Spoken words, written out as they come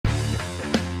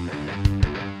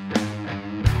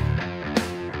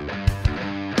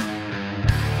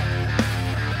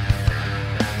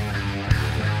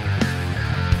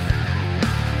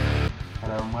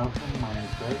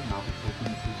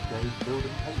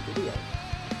video.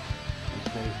 In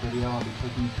today's video I'll be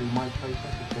taking you through my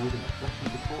process of building a Flesh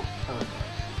Eater Courts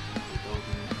Terrorgheist. We're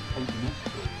building painting this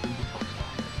for a 3D top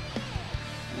style.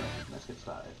 Anyway, let's get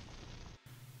started.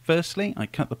 Firstly, I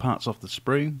cut the parts off the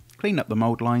sprue, clean up the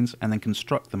mould lines and then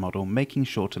construct the model, making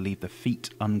sure to leave the feet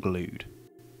unglued.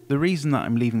 The reason that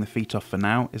I'm leaving the feet off for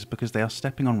now is because they are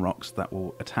stepping on rocks that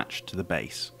will attach to the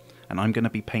base, and I'm going to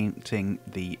be painting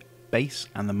the base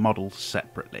and the model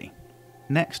separately.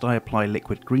 Next I apply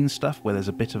liquid green stuff where there's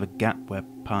a bit of a gap where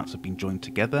parts have been joined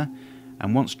together,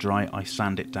 and once dry I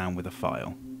sand it down with a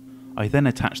file. I then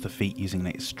attach the feet using an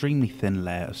extremely thin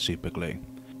layer of super glue.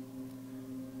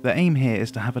 The aim here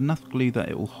is to have enough glue that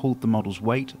it will hold the model's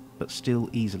weight but still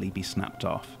easily be snapped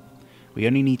off. We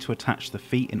only need to attach the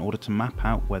feet in order to map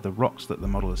out where the rocks that the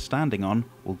model is standing on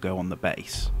will go on the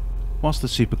base. Whilst the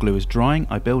super glue is drying,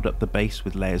 I build up the base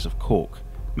with layers of cork,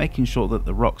 making sure that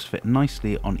the rocks fit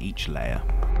nicely on each layer.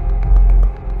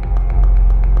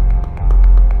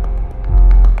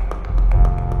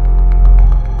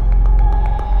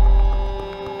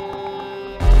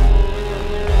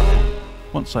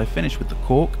 Once I've finished with the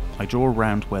cork, I draw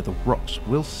around where the rocks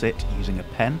will sit using a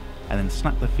pen and then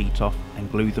snap the feet off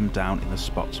and glue them down in the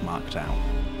spots marked out.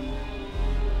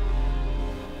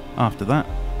 After that,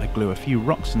 I glue a few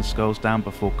rocks and skulls down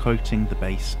before coating the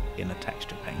base in a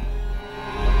texture paint.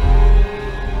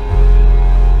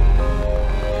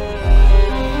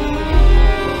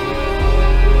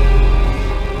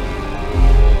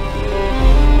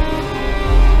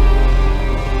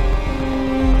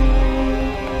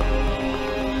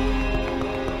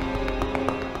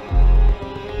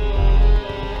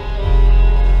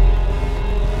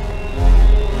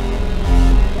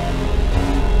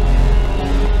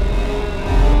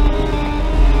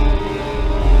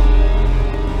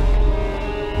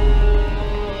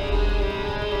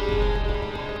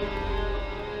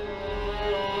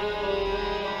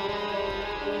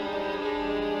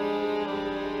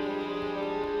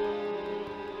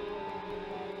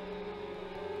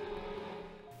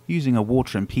 Using a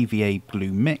water and PVA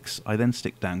glue mix, I then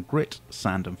stick down grit,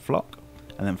 sand and flock,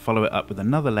 and then follow it up with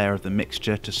another layer of the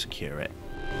mixture to secure it.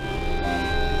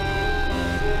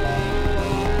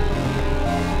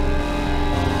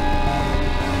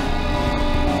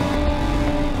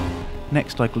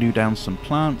 Next I glue down some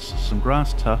plants, some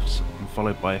grass tufts, and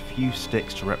followed by a few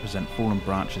sticks to represent fallen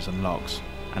branches and logs,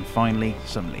 and finally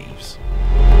some leaves.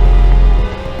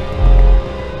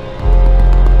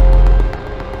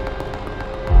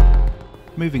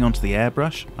 Moving on to the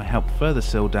airbrush, I help further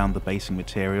seal down the basing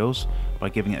materials by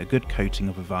giving it a good coating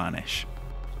of a varnish.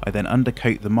 I then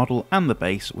undercoat the model and the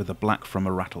base with a black from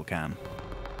a rattle can.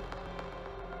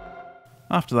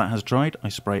 After that has dried, I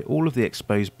spray all of the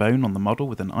exposed bone on the model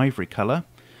with an ivory colour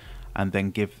and then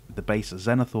give the base a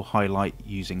zenithal highlight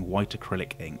using white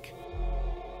acrylic ink.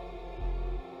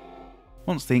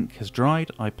 Once the ink has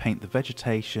dried, I paint the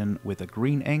vegetation with a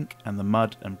green ink and the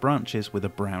mud and branches with a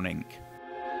brown ink.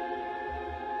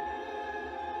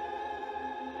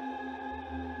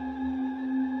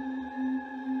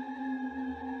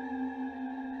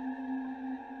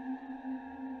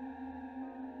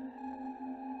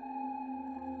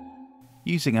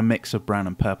 Using a mix of brown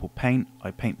and purple paint, I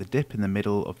paint the dip in the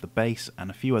middle of the base and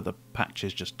a few other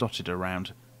patches just dotted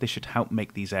around. This should help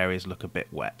make these areas look a bit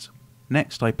wet.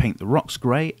 Next I paint the rocks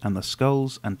grey and the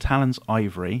skulls and talons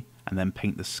ivory, and then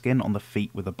paint the skin on the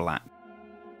feet with a black.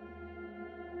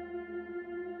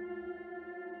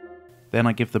 Then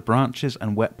I give the branches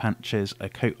and wet patches a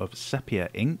coat of sepia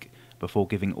ink before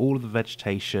giving all of the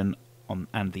vegetation on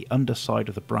and the underside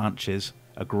of the branches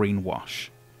a green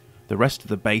wash. The rest of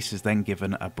the base is then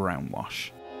given a brown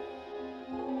wash.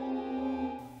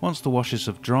 Once the washes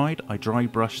have dried, I dry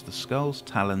brush the skulls,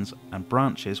 talons and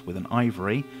branches with an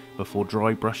ivory before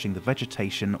dry brushing the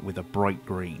vegetation with a bright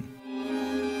green.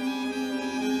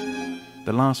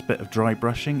 The last bit of dry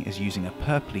brushing is using a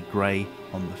purpley grey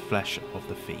on the flesh of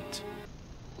the feet.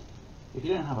 If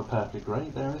you don't have a purpley grey,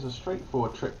 there is a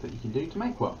straightforward trick that you can do to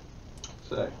make one.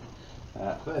 So,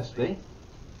 firstly,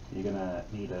 you're going to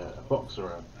need a box or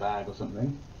a bag or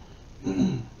something.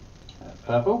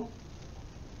 Purple,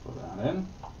 put that in.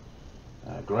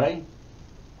 Grey,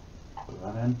 put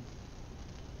that in.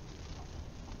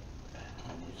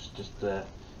 And you just give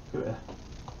it a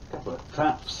couple of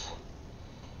taps.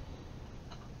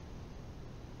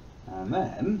 And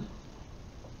then,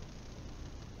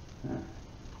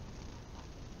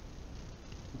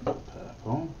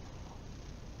 purple.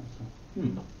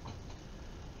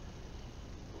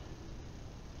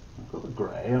 I've got the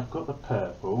grey, I've got the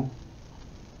purple.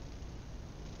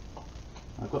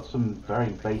 I've got some very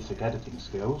basic editing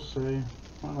skills, so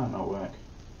why might that not work?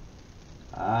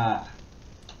 I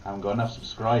haven't got enough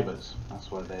subscribers, that's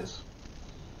what it is.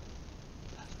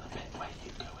 That's the bit where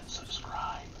you go and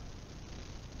subscribe.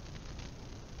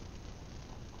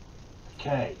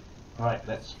 Okay, right,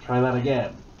 let's try that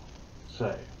again.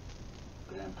 So,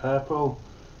 green and purple,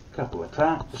 couple of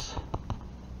taps.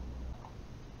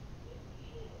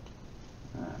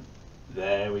 And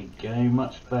there we go,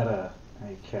 much better.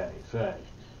 Okay, so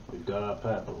we've got our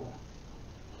purple,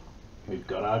 we've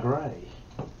got our grey,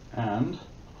 and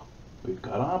we've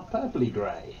got our purpley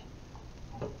grey.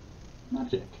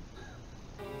 Magic.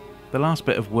 The last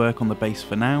bit of work on the base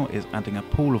for now is adding a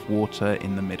pool of water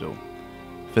in the middle.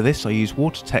 For this I use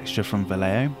water texture from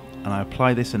Vallejo, and I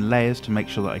apply this in layers to make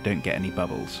sure that I don't get any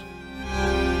bubbles.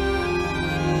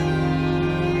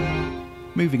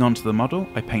 Moving on to the model,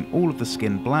 I paint all of the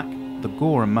skin black, the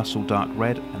gore and muscle dark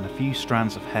red, and a few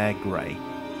strands of hair grey.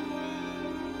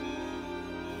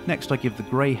 Next I give the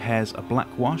grey hairs a black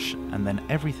wash, and then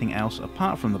everything else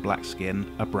apart from the black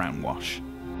skin a brown wash.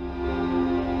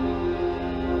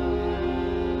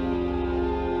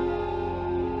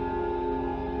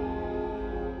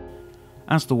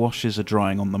 As the washes are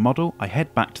drying on the model, I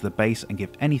head back to the base and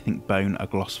give anything bone a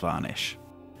gloss varnish.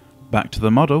 Back to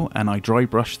the model, and I dry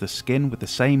brush the skin with the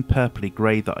same purpley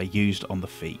grey that I used on the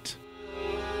feet.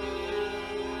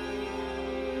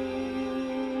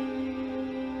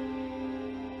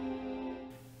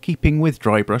 Keeping with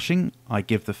dry brushing, I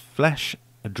give the flesh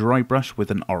a dry brush with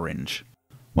an orange.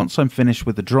 Once I'm finished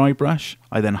with the dry brush,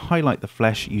 I then highlight the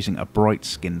flesh using a bright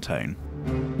skin tone.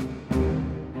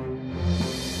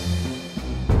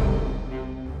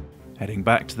 Heading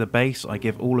back to the base, I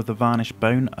give all of the varnish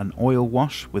bone an oil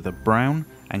wash with a brown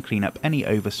and clean up any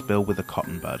overspill with a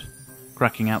cotton bud.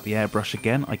 Cracking out the airbrush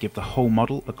again, I give the whole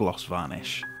model a gloss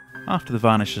varnish. After the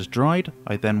varnish has dried,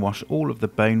 I then wash all of the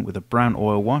bone with a brown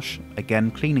oil wash, again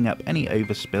cleaning up any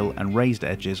overspill and raised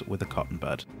edges with a cotton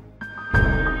bud.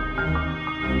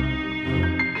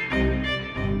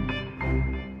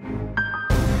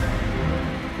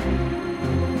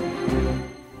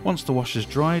 Once the wash is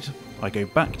dried, I go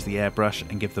back to the airbrush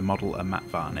and give the model a matte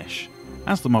varnish.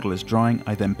 As the model is drying,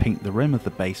 I then paint the rim of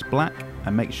the base black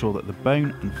and make sure that the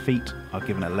bone and feet are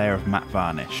given a layer of matte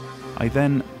varnish. I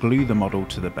then glue the model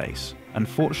to the base.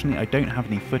 Unfortunately, I don't have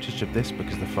any footage of this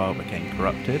because the file became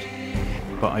corrupted,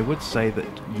 but I would say that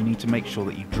you need to make sure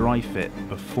that you dry fit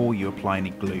before you apply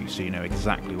any glue so you know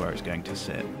exactly where it's going to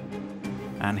sit.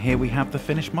 And here we have the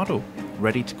finished model,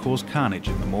 ready to cause carnage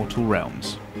in the mortal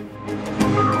realms.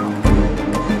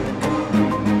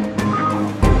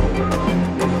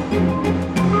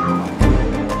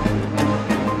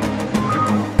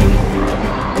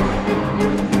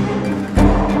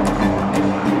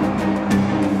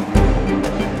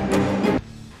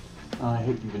 I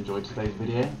hope you've enjoyed today's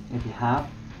video. If you have,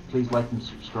 please like and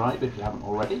subscribe if you haven't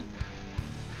already.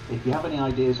 If you have any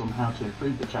ideas on how to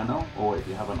improve the channel, or if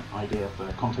you have an idea for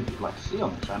content you'd like to see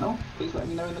on the channel, please let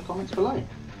me know in the comments below.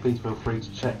 Please feel free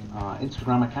to check our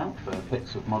Instagram account for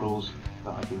pics of models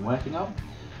that I've been working on,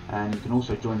 and you can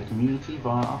also join the community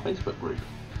via our Facebook group.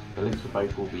 The links for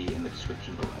both will be in the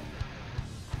description below.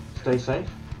 Stay safe,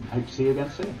 and hope to see you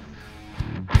again soon.